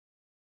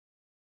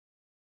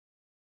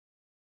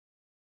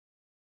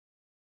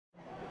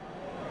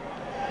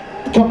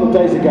couple of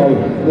days ago,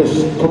 this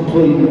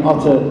complete and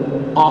utter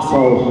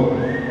asshole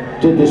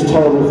did this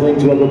terrible thing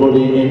to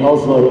everybody in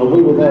Oslo, and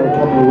we were there a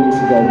couple of weeks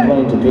ago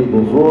playing to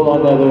people. For all I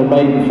know, there are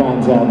Maiden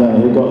fans out there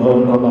who got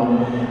hurt on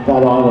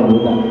that island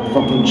with that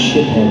fucking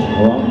shithead,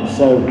 alright?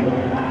 So,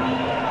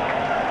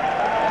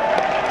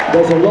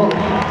 there's a lot.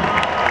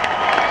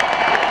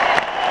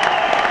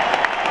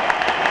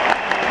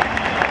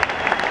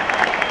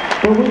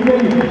 But we've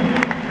been,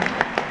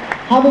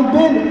 having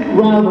been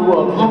around the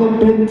world, having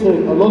been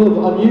to a lot of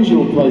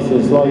unusual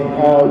places, like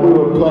we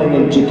were playing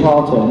in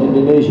Jakarta in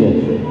Indonesia,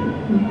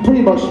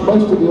 pretty much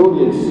most of the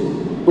audience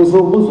was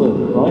all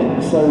Muslim,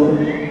 right? So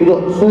we've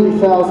got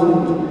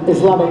 30,000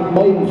 Islamic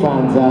Maiden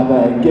fans out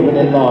there giving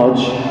it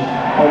large,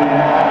 and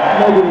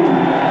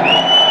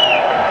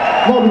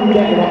nobody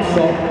getting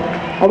upset.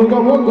 And we've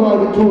got one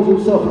guy that calls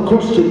himself a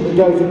Christian that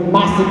goes and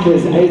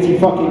massacres 80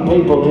 fucking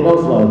people in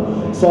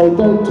Oslo. So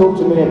don't talk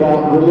to me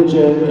about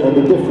religion and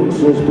the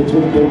differences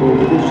between people,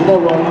 because you know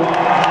what?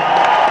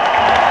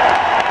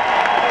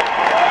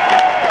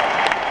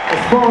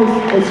 As far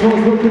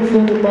as we're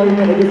concerned at the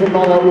moment, it doesn't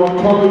matter what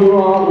colour you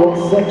are,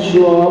 what sex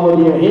you are,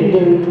 whether you're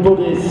Hindu,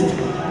 Buddhist,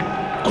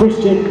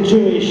 Christian,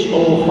 Jewish,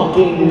 or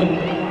fucking,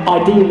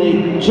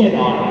 ideally,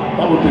 Jedi.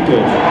 That would be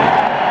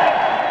good.